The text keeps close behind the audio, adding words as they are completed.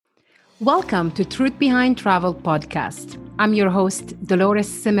Welcome to Truth Behind Travel podcast. I'm your host, Dolores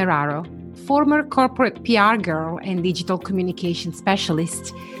Semeraro, former corporate PR girl and digital communication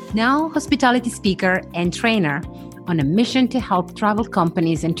specialist, now hospitality speaker and trainer on a mission to help travel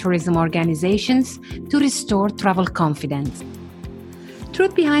companies and tourism organizations to restore travel confidence.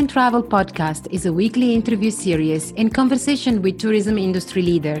 Truth Behind Travel podcast is a weekly interview series in conversation with tourism industry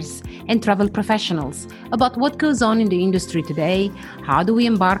leaders and travel professionals about what goes on in the industry today, how do we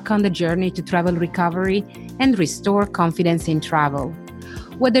embark on the journey to travel recovery and restore confidence in travel.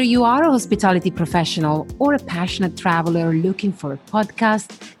 Whether you are a hospitality professional or a passionate traveler looking for a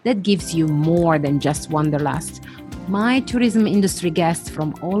podcast that gives you more than just wanderlust, my tourism industry guests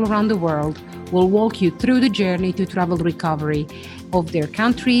from all around the world will walk you through the journey to travel recovery of their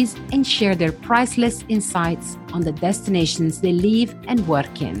countries and share their priceless insights on the destinations they live and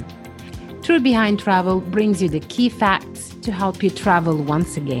work in. Truth Behind Travel brings you the key facts to help you travel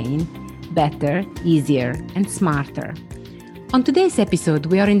once again, better, easier, and smarter. On today's episode,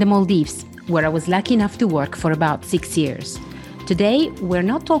 we are in the Maldives, where I was lucky enough to work for about 6 years. Today, we're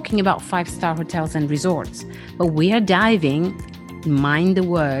not talking about 5-star hotels and resorts, but we are diving, mind the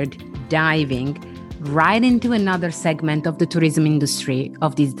word, diving right into another segment of the tourism industry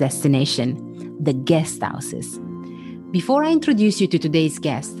of this destination, the guest houses. Before I introduce you to today's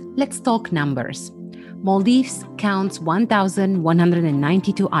guest, let's talk numbers. Maldives counts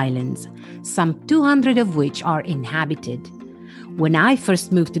 1,192 islands, some 200 of which are inhabited. When I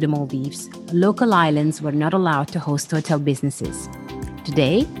first moved to the Maldives, local islands were not allowed to host hotel businesses.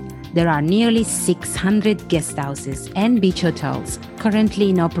 Today, there are nearly 600 guest houses and beach hotels currently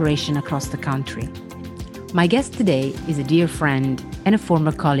in operation across the country. My guest today is a dear friend and a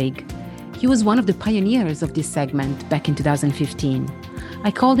former colleague. He was one of the pioneers of this segment back in 2015.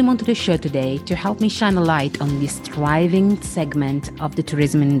 I called him onto the show today to help me shine a light on this thriving segment of the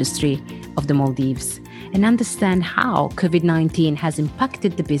tourism industry of the Maldives and understand how COVID-19 has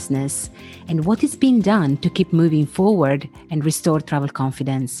impacted the business and what is being done to keep moving forward and restore travel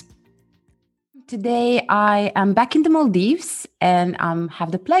confidence. Today, I am back in the Maldives and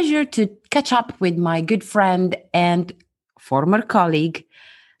have the pleasure to catch up with my good friend and former colleague,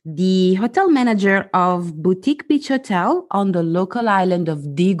 the hotel manager of Boutique Beach Hotel on the local island of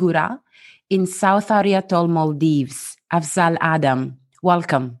Digura in South Atoll, Maldives, Afzal Adam.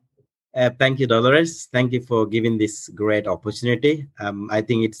 Welcome. Thank you, Dolores. Thank you for giving this great opportunity. I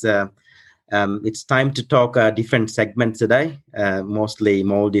think it's time to talk different segments today. Mostly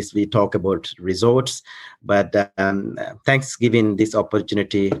Maldives, we talk about resorts, but thanks for giving this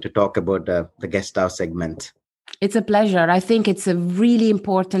opportunity to talk about the guest house segment. It's a pleasure. I think it's a really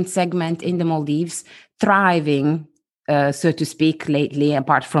important segment in the Maldives, thriving, so to speak, lately,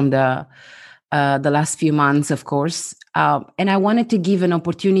 apart from the last few months, of course. And I wanted to give an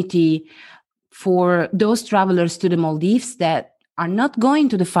opportunity for those travelers to the Maldives that are not going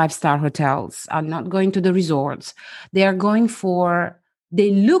to the 5-star hotels, are not going to the resorts. They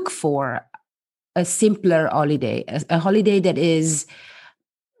look for a simpler holiday, a holiday that is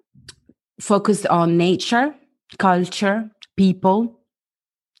focused on nature, culture, people,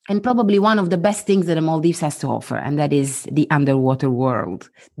 and probably one of the best things that the Maldives has to offer, and that is the underwater world,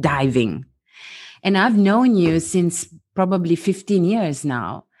 diving. And I've known you since probably 15 years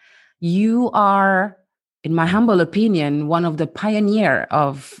now. You are, in my humble opinion, one of the pioneer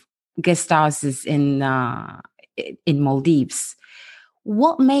of guest houses in Maldives.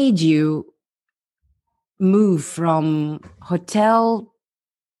 What made you move from hotel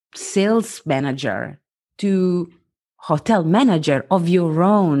sales manager to hotel manager of your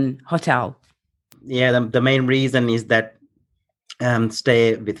own hotel? Yeah, the main reason is that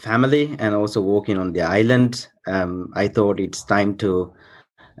stay with family and also working on the island. I thought it's time to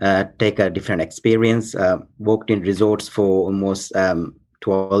take a different experience. Worked in resorts for almost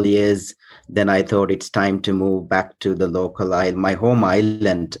 12 years. Then I thought it's time to move back to the local island, my home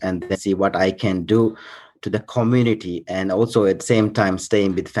island, and then see what I can do to the community. And also at the same time,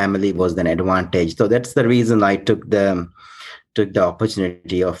 staying with family was an advantage. So that's the reason I took the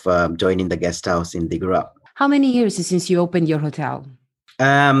opportunity of joining the guest house in Digura. How many years since you opened your hotel?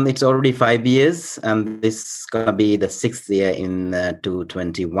 It's already 5 years, and this is gonna be the 6th year in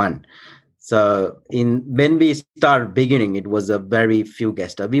 2021. So when we started beginning, it was a very few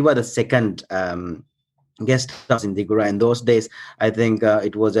guest house. We were the second guest house in Digura. In those days, I think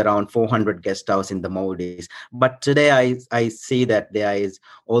it was around 400 guest house in the Maldives. But today, I see that there is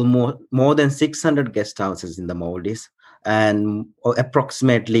almost more than 600 guest houses in the Maldives and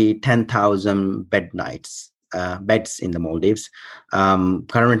approximately 10,000 beds in the Maldives.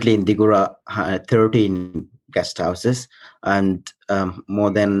 Currently in Digura, 13 guest houses, and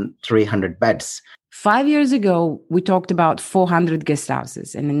more than 300 beds. 5 years ago, we talked about 400 guest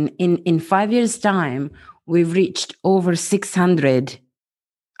houses. And in 5 years' time, we've reached over 600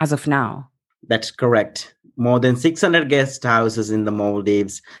 as of now. That's correct. More than 600 guest houses in the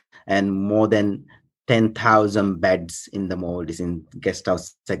Maldives and more than 10,000 beds in the Maldives in guest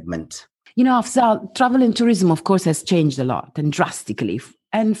house segment. Afzal, travel and tourism, of course, has changed a lot and drastically.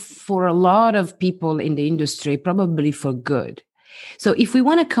 And for a lot of people in the industry, probably for good. So if we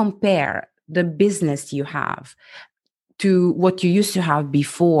want to compare the business you have to what you used to have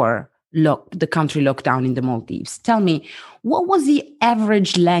before the country lockdown in the Maldives, tell me, what was the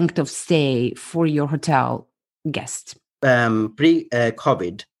average length of stay for your hotel guest?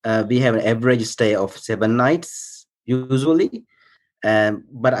 Pre-COVID, we have an average stay of 7 nights usually.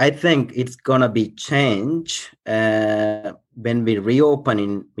 But I think it's gonna be change when we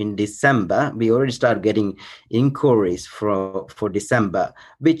reopen in December. We already start getting inquiries for December,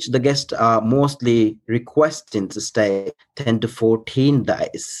 which the guests are mostly requesting to stay 10 to 14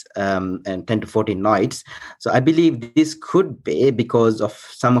 days and 10 to 14 nights. So I believe this could be because of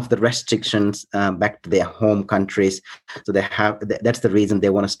some of the restrictions back to their home countries. So that's the reason they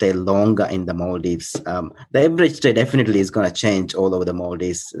want to stay longer in the Maldives. The average stay definitely is going to change all over the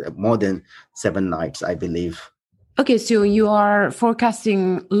Maldives, more than 7 nights, I believe. Okay, so you are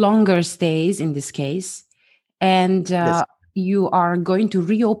forecasting longer stays in this case, and Yes. you are going to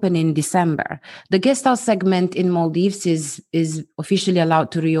reopen in December. The guest house segment in Maldives is officially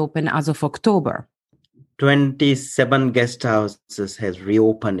allowed to reopen as of October. 27 guest houses has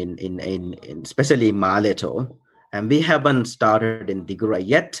reopened in especially Maleto. And we haven't started in Digura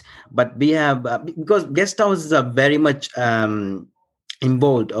yet, but we have, because guest houses are very much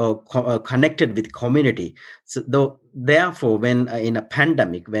involved or connected with community. So therefore, when in a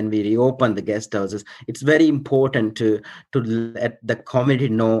pandemic, when we reopen the guest houses, it's very important to let the community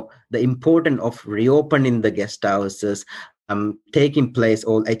know the importance of reopening the guest houses, taking place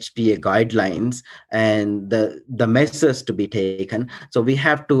all HPA guidelines and the measures to be taken. So we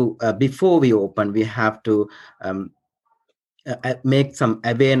have to, before we open, we have to make some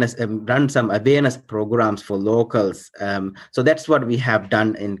awareness, run some awareness programs for locals. So that's what we have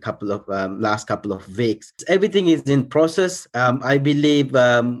done in last couple of weeks. Everything is in process. I believe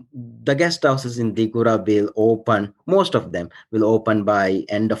the guest houses in Digura will open, most of them will open by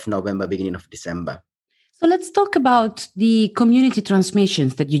end of November, beginning of December. So let's talk about the community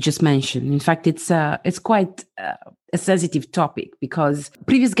transmissions that you just mentioned. In fact, it's quite a sensitive topic because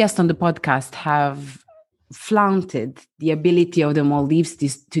previous guests on the podcast have flaunted the ability of the Maldives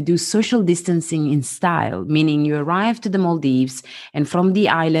to do social distancing in style, meaning you arrive to the Maldives and from the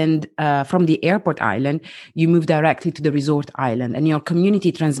island, from the airport island, you move directly to the resort island, and your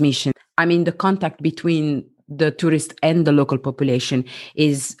community transmission, the contact between the tourist and the local population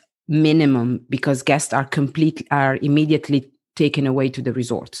is minimum because guests are immediately taken away to the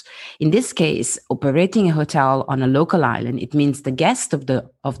resorts. In this case, operating a hotel on a local island, it means the guests of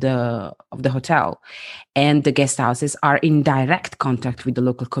the hotel and the guest houses are in direct contact with the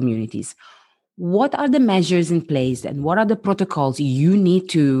local communities. What are the measures in place and what are the protocols you need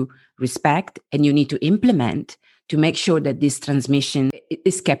to respect and you need to implement to make sure that this transmission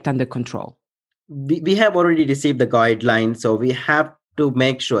is kept under control? We have already received the guidelines, so we have to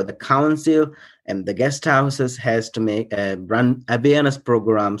make sure the council and the guest houses has to run awareness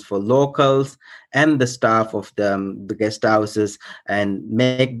programs for locals and the staff of the guest houses and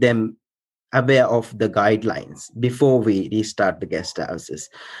make them aware of the guidelines before we restart the guest houses.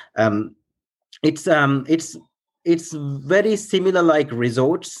 It's very similar like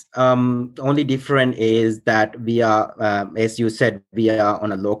resorts. Only different is that we are, as you said, we are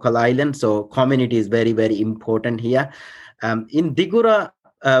on a local island, so community is very, very important here. In Digura,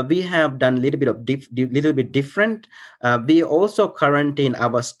 we have done a little bit different. We also quarantine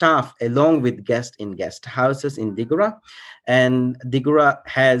our staff along with guests in guest houses in Digura, and Digura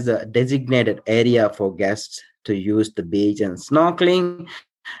has a designated area for guests to use the beach and snorkeling.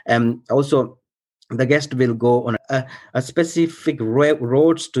 Also, the guest will go on a specific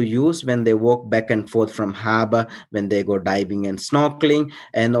roads to use when they walk back and forth from harbor, when they go diving and snorkeling,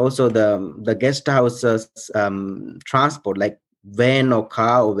 and also the guest houses transport like van or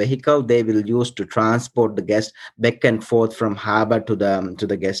car or vehicle they will use to transport the guests back and forth from harbor to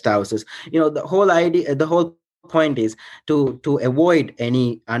the guest houses. The whole point is to avoid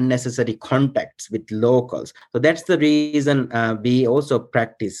any unnecessary contacts with locals. So that's the reason we also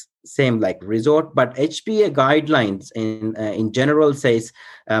practice same like resort, but HPA guidelines in general says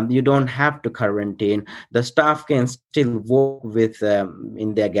you don't have to quarantine. The staff can still work with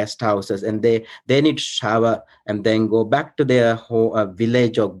in their guest houses, and they need to shower and then go back to their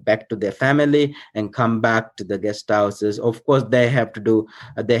village or back to their family and come back to the guest houses. Of course, they have to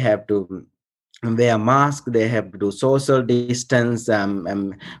wear mask, they have to do social distance,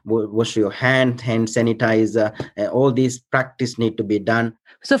 wash your hand sanitizer, all these practice need to be done.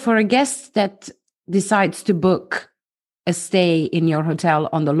 So for a guest that decides to book a stay in your hotel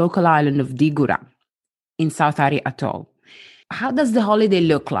on the local island of Digura in South Ari Atoll, how does the holiday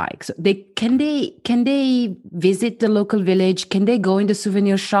look like? So can they visit the local village? Can they go in the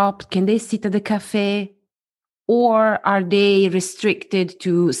souvenir shop? Can they sit at the cafe? Or are they restricted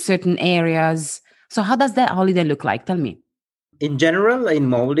to certain areas? So how does that holiday look like? Tell me. In general, in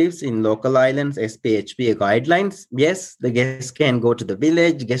Maldives, in local islands, SPHPA guidelines, yes, the guests can go to the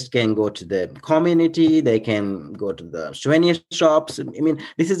village, guests can go to the community, they can go to the souvenir shops. I mean,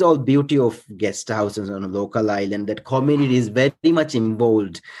 this is all beauty of guest houses on a local island, that community is very much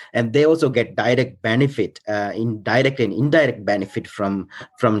involved, and they also get direct benefit, indirect and indirect benefit from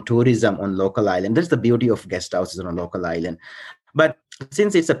tourism on local island. That's the beauty of guest houses on a local island. But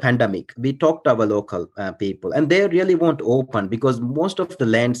since it's a pandemic, we talked to our local people, and they really won't open because most of the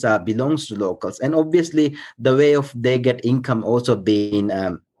lands belongs to locals, and obviously the way of they get income also being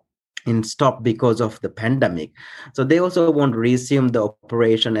in stop because of the pandemic. So they also won't resume the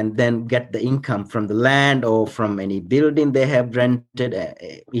operation and then get the income from the land or from any building they have rented,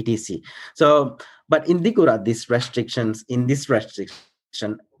 etc. So, but in Digura, this restriction,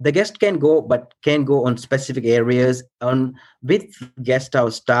 the guest can go, but can go on specific areas on with guest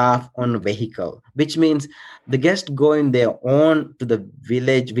house staff on vehicle, which means the guest going their own to the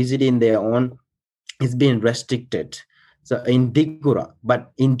village, visiting their own, is being restricted. So in Digura,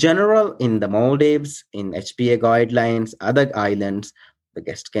 but in general, in the Maldives, in HPA guidelines, other islands, the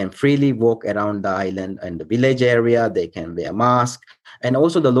guests can freely walk around the island and the village area. They can wear masks. And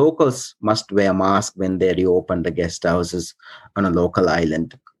also the locals must wear masks when they reopen the guest houses on a local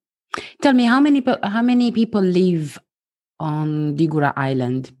island. Tell me, how many people live on Digura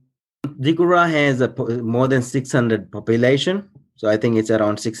Island? Digura has more than 600 population. So I think it's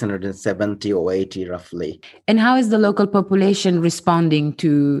around 670 or 80 roughly. And how is the local population responding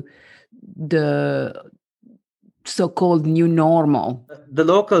to the so-called new normal? The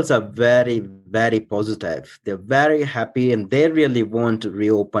locals are very, very positive. They're very happy, and they really want to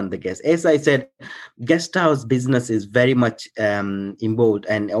reopen the guest. As I said, guest house business is very much involved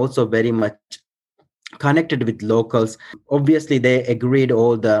and also very much connected with locals. Obviously, they agreed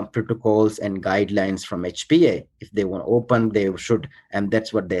all the protocols and guidelines from HPA. If they want to open, they should, and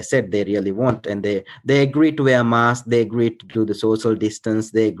that's what they said they really want. And they agreed to wear masks. They agreed to do the social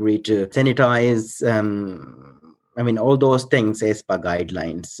distance. They agreed to sanitize. All those things as per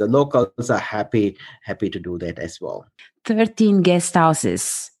guidelines. So locals are happy to do that as well. 13 guest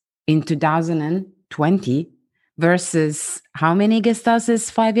houses in 2020 versus how many guest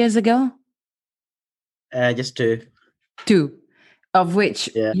houses 5 years ago? Just two. Two, of which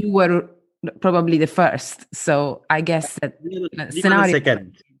you were probably the first. So I guess that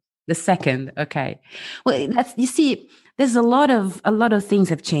scenario. The second, okay. Well, you see, there's a lot of things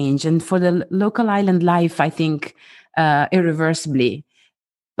have changed, and for the local island life, I think irreversibly.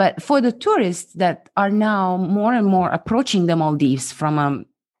 But for the tourists that are now more and more approaching the Maldives from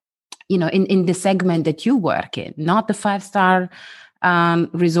in the segment that you work in, not the 5-star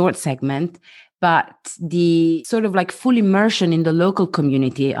resort segment, but the sort of like full immersion in the local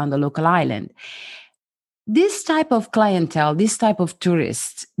community on the local island. This type of clientele, this type of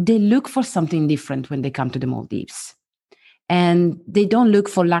tourists, they look for something different when they come to the Maldives. And they don't look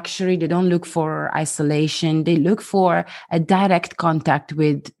for luxury. They don't look for isolation. They look for a direct contact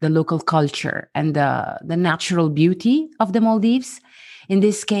with the local culture and the natural beauty of the Maldives. In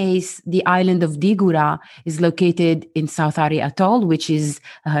this case, the island of Digura is located in South Ari Atoll, which is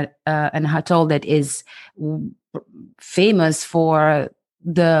an atoll that is famous for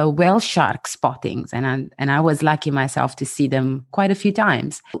the whale shark spottings. And I was lucky myself to see them quite a few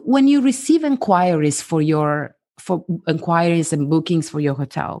times. When you receive inquiries for inquiries and bookings for your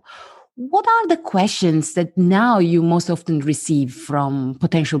hotel, what are the questions that now you most often receive from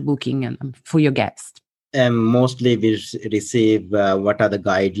potential booking and for your guests? Mostly we receive what are the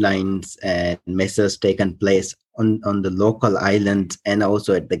guidelines and measures taken place on the local island and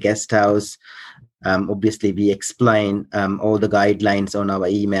also at the guest house. Obviously, we explain all the guidelines on our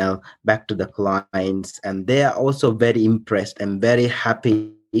email back to the clients, and they are also very impressed and very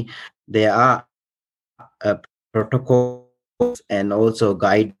happy. There are protocols and also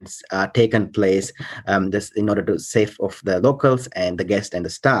guidance taken place this in order to save of the locals and the guests and the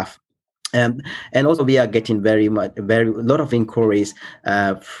staff. And also we are getting very lot of inquiries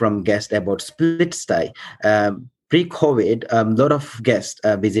from guests about split stay. Pre-COVID, a lot of guests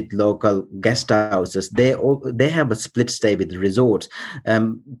visit local guest houses. They have a split stay with resorts.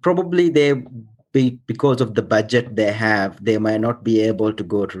 Probably because of the budget they have, they might not be able to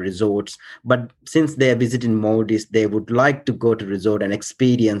go to resorts. But since they are visiting Maldives, they would like to go to resort and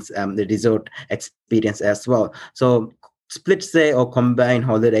experience the resort experience as well. So split stay or combined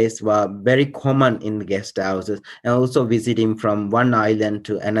holidays were very common in the guest houses, and also visiting from one island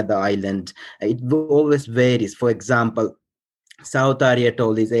to another island. It always varies. For example, South Area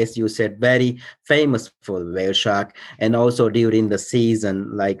Atoll is, as you said, very famous for whale shark, and also during the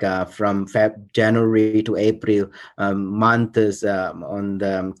season, like from January to April, month is on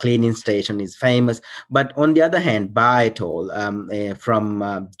the cleaning station is famous. But on the other hand, Bai Atoll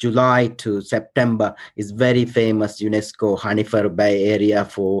from July to September is very famous UNESCO Hanifer Bay area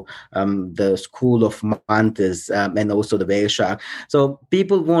for the School of Mantas and also the whale shark. So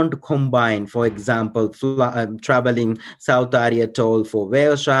people want to combine, for example, traveling South Area Atoll for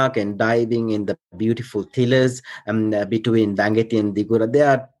whale shark and diving in the beautiful Tillers between Dangeti and Digura. There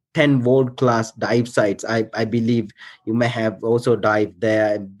are 10 world-class dive sites. I believe you may have also dived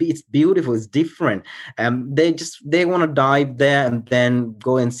there. It's beautiful. It's different. They want to dive there and then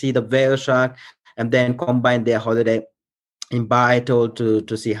go and see the whale shark and then combine their holiday in Bai Atoll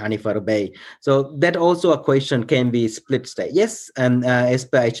to see Hanifer Bay. So that also a question, can be split stay. Yes, and as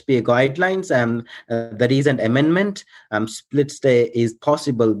per HPA guidelines, the recent amendment, split stay is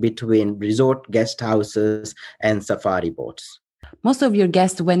possible between resort guest houses and safari boats. Most of your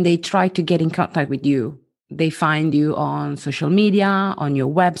guests, when they try to get in contact with you, they find you on social media, on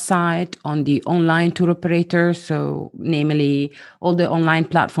your website, on the online tour operator, so namely all the online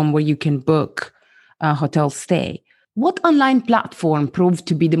platform where you can book a hotel stay. What online platform proved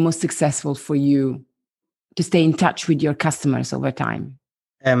to be the most successful for you to stay in touch with your customers over time?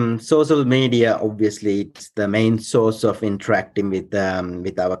 Social media, obviously, it's the main source of interacting with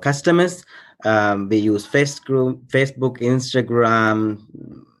our customers. We use Facebook, Instagram,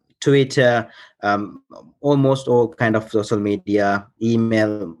 Twitter, almost all kind of social media,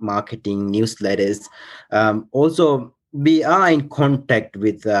 email marketing, newsletters. Also, we are in contact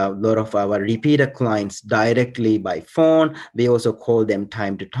with a lot of our repeater clients directly by phone. We also call them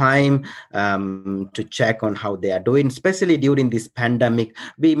time to time to check on how they are doing. Especially during this pandemic,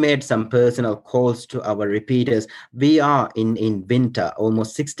 we made some personal calls to our repeaters. We are in winter,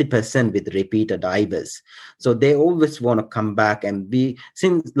 almost 60% with repeater divers. So they always want to come back. And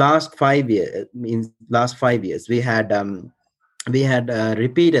since last 5 years, we had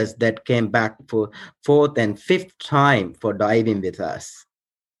repeaters that came back for fourth and fifth time for diving with us.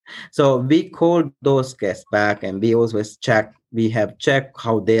 So we called those guests back, and we always checked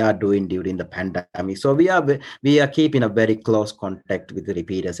how they are doing during the pandemic. So we are keeping a very close contact with the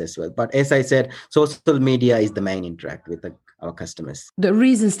repeaters as well. But as I said, social media is the main interact with our customers. The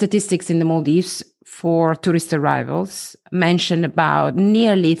recent statistics in the Maldives for tourist arrivals mention about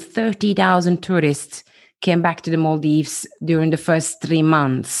nearly 30,000 tourists came back to the Maldives during the first 3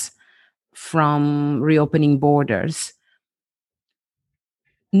 months from reopening borders.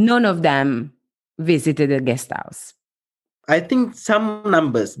 None of them visited a guest house. I think some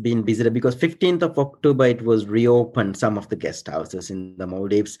numbers been visited because 15th of October, it was reopened, some of the guest houses in the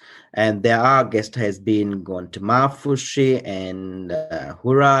Maldives. And there are guest has been gone to Mafushi and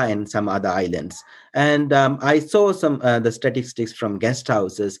Hura and some other islands. And I saw some the statistics from guest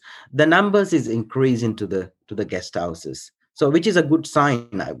houses. The numbers is increasing to the guest houses. So, which is a good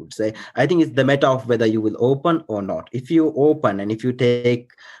sign, I would say. I think it's the matter of whether you will open or not. If you open and if you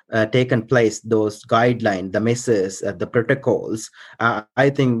taken place those guidelines, the measures, the protocols, I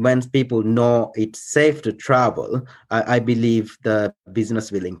think once people know it's safe to travel, I believe the business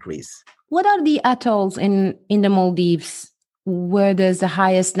will increase. What are the atolls in the Maldives where there's the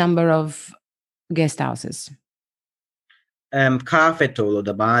highest number of guest houses? Kaf Atoll or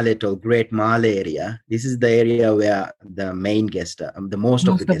the Malé Atoll, Great Malé area. This is the area where the main most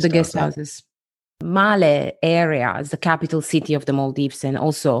of the guest houses. Malé area is the capital city of the Maldives and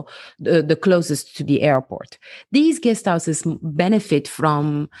also the closest to the airport. These guest houses benefit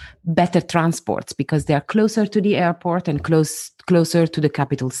from better transports because they are closer to the airport and closer to the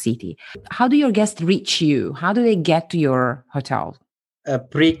capital city. How do your guests reach you? How do they get to your hotel?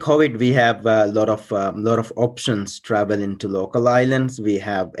 Pre-COVID, we have a lot of options travel into local islands. We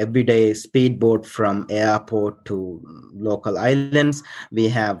have everyday speedboat from airport to local islands. We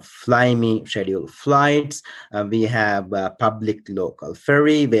have Flyme scheduled flights. We have public local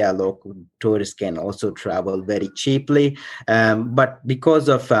ferry where local tourists can also travel very cheaply. But because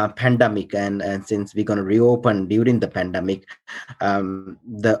of pandemic and since we're going to reopen during the pandemic,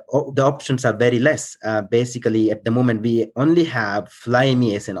 the options are very less. Basically, at the moment, we only have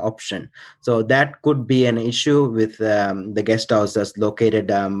Flyme as an option. So that could be an issue with the guest houses located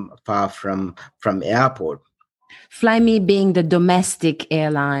far from airport. Flyme being the domestic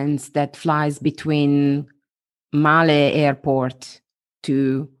airlines that flies between Male Airport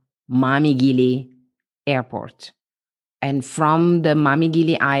to Mamigili Airport. And from the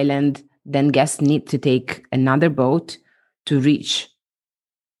Mamigili Island, then guests need to take another boat to reach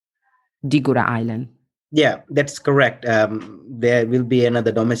Digura Island. Yeah, that's correct. There will be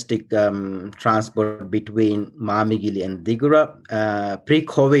another domestic transport between Mamigili and Digura.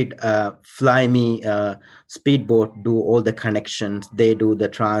 Pre-COVID, Flyme speedboat do all the connections. They do the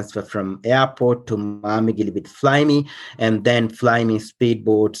transfer from airport to Mamigili with Flyme, and then Flyme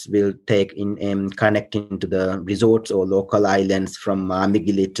speedboats will take in connecting to the resorts or local islands from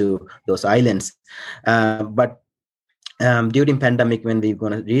Mamigili to those islands. But during pandemic, when we're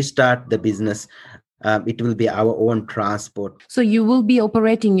going to restart the business, it will be our own transport. So you will be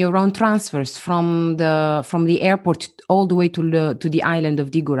operating your own transfers from the airport all the way to the island of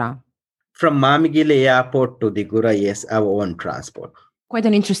Digura? From Mamigili Airport to Digura, yes, our own transport. Quite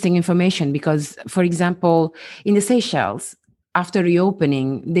an interesting information because, for example, in the Seychelles, after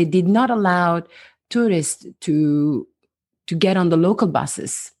reopening, they did not allow tourists to get on the local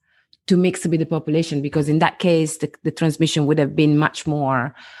buses to mix with the population, because in that case, the transmission would have been much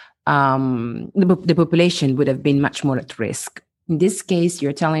more, the population would have been much more at risk. In this case,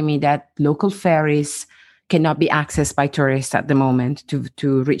 you're telling me that local ferries cannot be accessed by tourists at the moment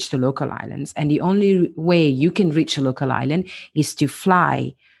to reach the local islands. And the only way you can reach a local island is to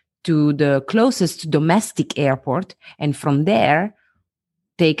fly to the closest domestic airport, and from there,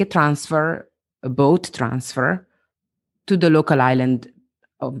 take a boat transfer to the local island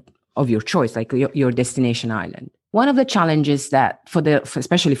of your choice, like your destination island. One of the challenges that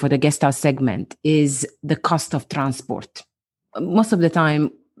especially for the guest house segment is the cost of transport. Most of the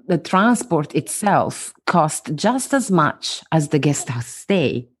time, the transport itself costs just as much as the guest house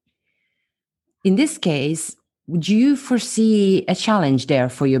stay. In this case, would you foresee a challenge there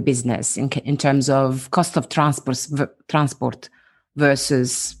for your business in terms of cost of transport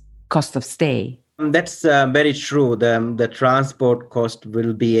versus cost of stay? That's very true. The transport cost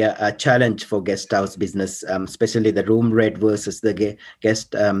will be a challenge for guest house business, especially the room rate versus the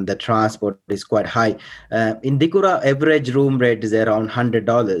guest. The transport is quite high. In Digura, average room rate is around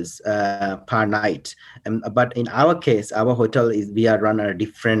 $100 per night. But in our case, our hotel we are run a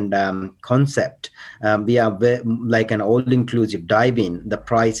different concept. We are like an all-inclusive dive-in. The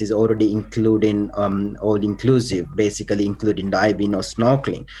price is already including all-inclusive, basically including dive-in or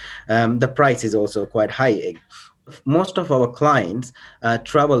snorkeling. The price is also quite high. Most of our clients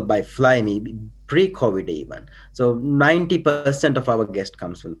travel by Flyme pre-COVID even. So 90% of our guests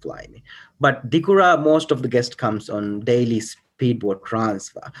comes from Flyme. But Digura, most of the guests comes on daily speedboat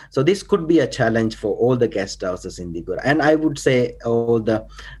transfer. So this could be a challenge for all the guest houses in Digura. And I would say all the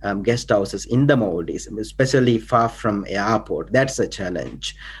guest houses in the Maldives, especially far from airport, that's a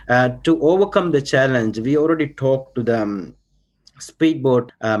challenge. To overcome the challenge, we already talked to the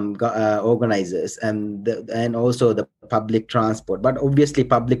speedboat organizers and also the public transport, but obviously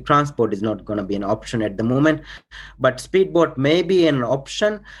public transport is not going to be an option at the moment, but speedboat may be an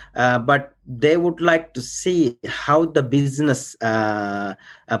option, but they would like to see how the business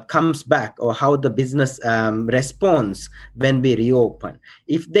comes back, or how the business responds when we reopen.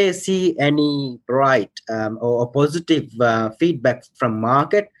 If they see any bright or positive feedback from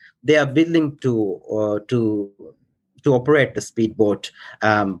market, they are willing to operate the speedboat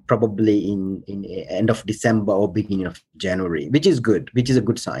probably in end of December or beginning of January, which is a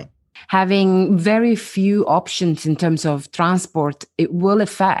good sign. Having very few options in terms of transport, it will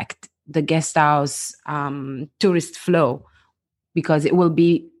affect the guest house tourist flow, because it will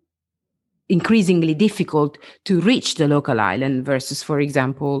be increasingly difficult to reach the local island versus, for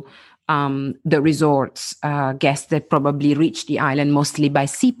example, the resorts guests that probably reach the island mostly by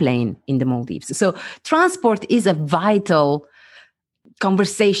seaplane in the Maldives. So transport is a vital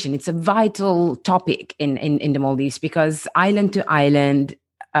conversation. It's a vital topic in the Maldives, because island to island,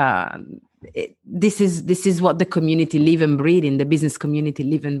 this is what the community live and breathe in, the business community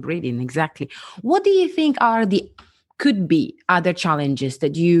live and breathe in. Exactly. What do you think are the could be other challenges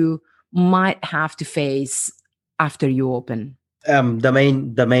that you might have to face after you open?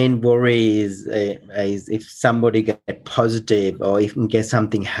 The main worry is if somebody get positive, or if in case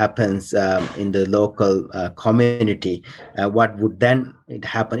something happens in the local community, what would then it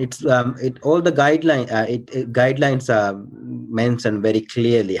happen? It's it all the guidelines are mentioned very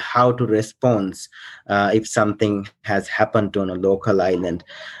clearly how to respond if something has happened on a local island.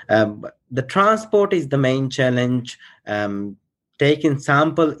 The transport is the main challenge. Taking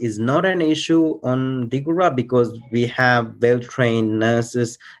sample is not an issue on Digura because we have well-trained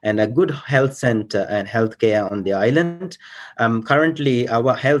nurses and a good health center and healthcare on the island. Currently,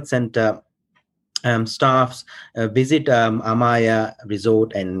 our health center staffs visit Amaya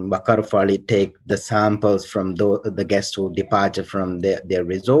Resort and Wakarufali, take the samples from the guests who departed from their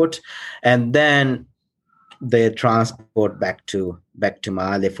resort, and then they transport back to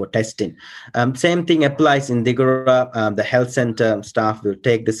Malé for testing. Same thing applies in Digura. The health center staff will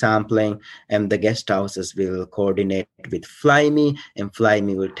take the sampling, and the guest houses will coordinate with Flyme, and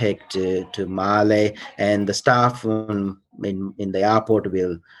Flyme will take to Malé, and the staff in the airport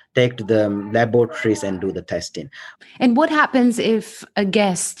will take to the laboratories and do the testing. And what happens if a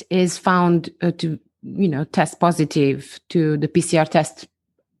guest is found to test positive to the PCR test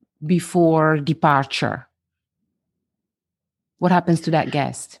before departure? What happens to that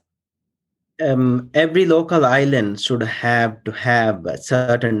guest? Every local island should have to have a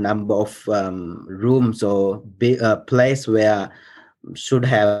certain number of rooms or a place where should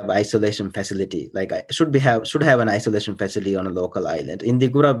have isolation facility. Like should have an isolation facility on a local island. In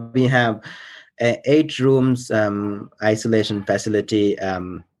Digura, we have 8 rooms isolation facility.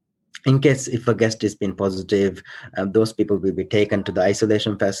 In case if a guest has been positive, those people will be taken to the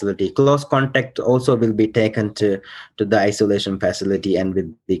isolation facility. Close contact also will be taken to the isolation facility and will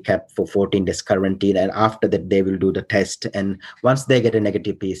be kept for 14 days quarantine. And after that, they will do the test. And once they get a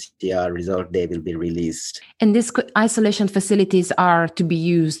negative PCR result, they will be released. And these isolation facilities are to be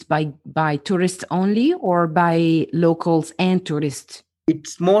used by tourists only, or by locals and tourists?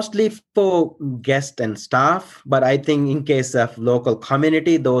 It's mostly for guests and staff, but I think in case of local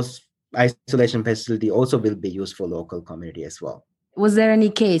community, those isolation facility also will be used for local community as well. Was there any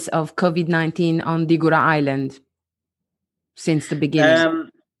case of COVID-19 on Digura Island since the beginning?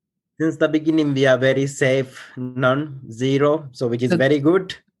 Since the beginning, we are very safe, none, zero, so which is very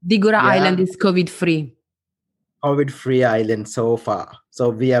good. Digura Island is COVID-free. COVID-free island so far. So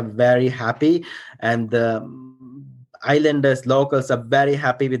we are very happy, and the islanders, locals are very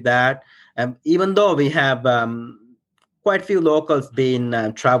happy with that. Even though we have quite few locals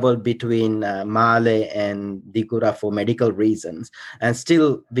been traveled between Malé and Digura for medical reasons, and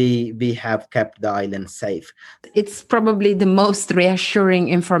still we have kept the island safe. It's probably the most reassuring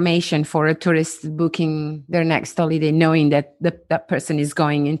information for a tourist booking their next holiday, knowing that that person is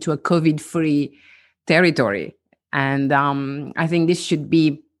going into a COVID-free territory. And I think this should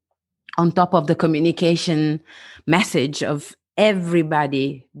be on top of the communication message of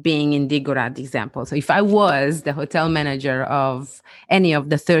everybody being in Digura, the example. So if I was the hotel manager of any of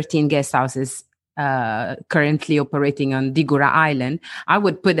the 13 guest houses currently operating on Digura Island, I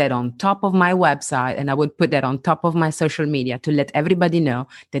would put that on top of my website, and I would put that on top of my social media to let everybody know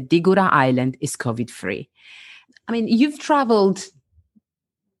that Digura Island is COVID-free. I mean, you've traveled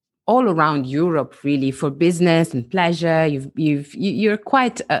all around Europe, really, for business and pleasure. You're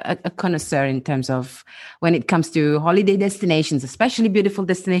quite a connoisseur in terms of when it comes to holiday destinations, especially beautiful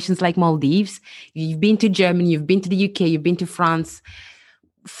destinations like Maldives. You've been to Germany, you've been to the UK, you've been to France.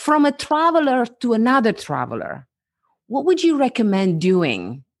 From a traveler to another traveler, what would you recommend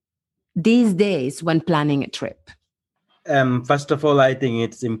doing these days when planning a trip? First of all, I think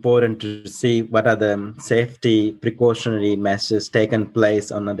it's important to see what are the safety precautionary measures taken place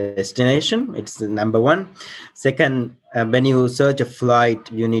on a destination. It's number one. Second, when you search a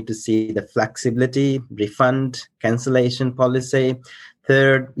flight, you need to see the flexibility, refund, cancellation policy.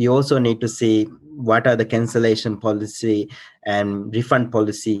 Third, you also need to see what are the cancellation policy and refund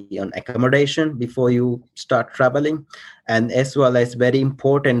policy on accommodation before you start traveling. And as well as very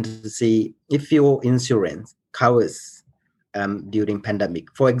important to see if your insurance covers during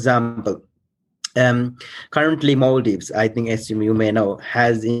pandemic. For example, currently Maldives, I think as you may know,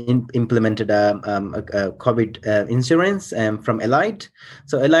 has implemented a COVID insurance from Elite.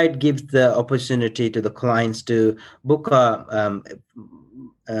 So Elite gives the opportunity to the clients to book a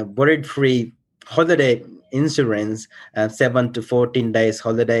worried-free holiday insurance, 7 to 14 days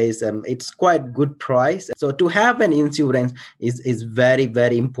holidays. It's quite good price. So to have an insurance is very,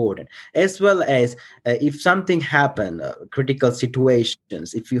 very important, as well as if something happen, critical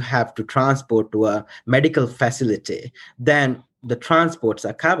situations, if you have to transport to a medical facility, then the transports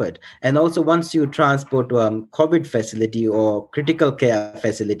are covered. And also once you transport to a COVID facility or critical care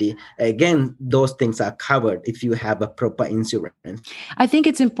facility, again, those things are covered if you have a proper insurance. I think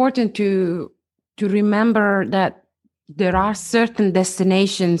it's important to remember that there are certain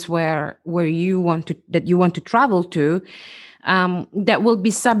destinations where you want to travel to, that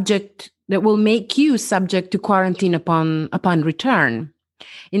will make you subject to quarantine upon return.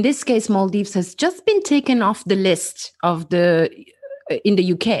 In this case, Maldives has just been taken off the list in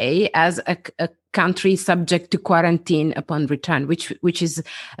the UK as a country subject to quarantine upon return, which is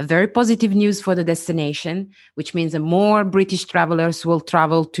a very positive news for the destination, which means that more British travelers will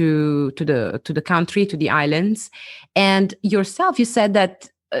travel to the country, to the islands. And yourself, you said that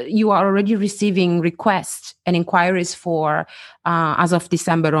you are already receiving requests and inquiries for as of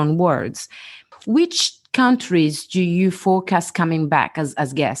December onwards. Which countries do you forecast coming back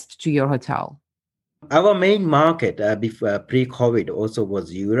as guests to your hotel? Our main market before pre-COVID also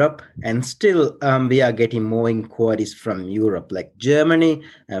was Europe, and still we are getting more inquiries from Europe, like Germany,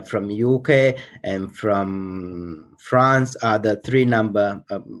 from UK, and from France are the three number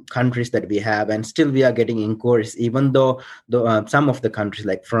countries that we have, and still we are getting inquiries, even though some of the countries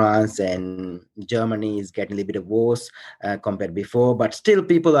like France and Germany is getting a little bit worse compared before, but still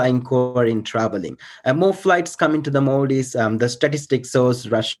people are inquiring traveling. More flights coming to the Maldives. The statistics shows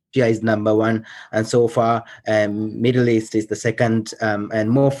Russia is number one, and so far Middle East is the second,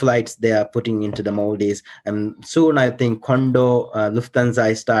 and more flights they are putting into the Maldives. Soon I think Condor Lufthansa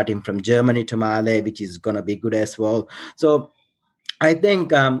is starting from Germany to Malé, which is going to be good as well. So I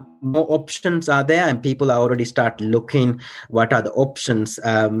think more options are there, and people are already start looking what are the options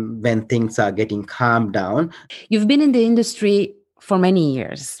when things are getting calmed down. You've been in the industry for many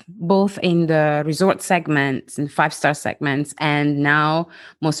years, both in the resort segments and 5-star segments, and now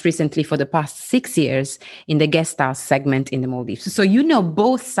most recently for the past 6 years in the guest house segment in the Maldives. So you know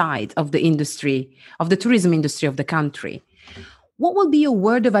both sides of the industry, of the tourism industry of the country. What will be your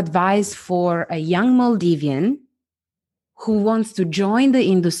word of advice for a young Maldivian who wants to join the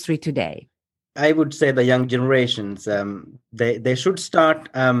industry today? I would say the young generations, they should start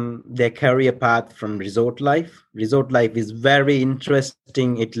their career path from resort life. Resort life is very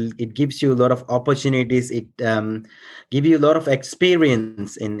interesting. It gives you a lot of opportunities. It gives you a lot of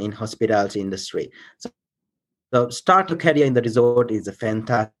experience in hospitality industry. So start your career in the resort is a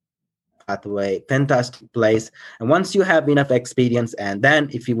fantastic pathway, fantastic place. And once you have enough experience, and then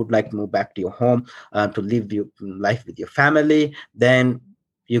if you would like to move back to your home to live your life with your family, then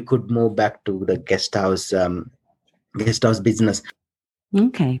you could move back to the guest house business.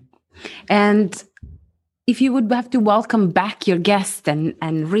 Okay. And if you would have to welcome back your guests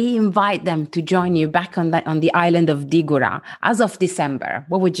and re-invite them to join you back on the island of Digura as of December,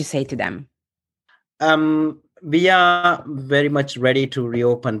 what would you say to them? We are very much ready to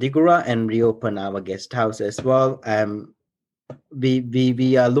reopen Digura and reopen our guest house as well.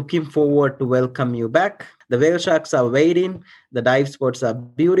 We are looking forward to welcome you back. The whale sharks are waiting. The dive spots are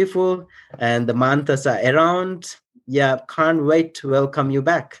beautiful, and the mantas are around. Yeah, can't wait to welcome you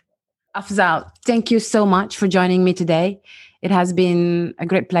back. Afzal, thank you so much for joining me today. It has been a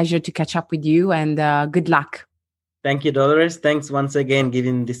great pleasure to catch up with you, and good luck. Thank you, Dolores. Thanks once again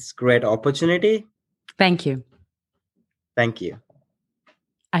giving this great opportunity. Thank you. Thank you.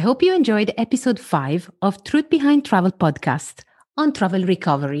 I hope you enjoyed episode 5 of Truth Behind Travel podcast on travel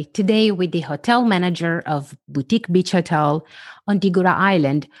recovery, today with the hotel manager of Boutique Beach Hotel on Digura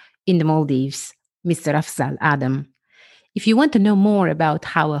Island in the Maldives, Mr. Afzal Adam. If you want to know more about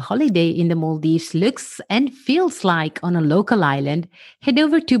how a holiday in the Maldives looks and feels like on a local island, head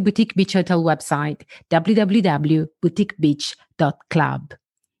over to Boutique Beach Hotel website, www.boutiquebeach.club.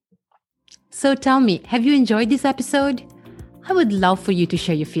 So tell me, have you enjoyed this episode? I would love for you to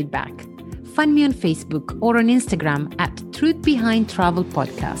share your feedback. Find me on Facebook or on Instagram at Truth Behind Travel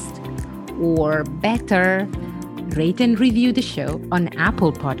Podcast. Or better, rate and review the show on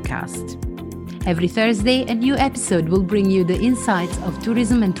Apple Podcast. Every Thursday, a new episode will bring you the insights of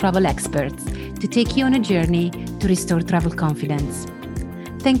tourism and travel experts to take you on a journey to restore travel confidence.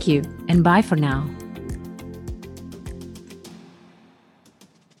 Thank you, and bye for now.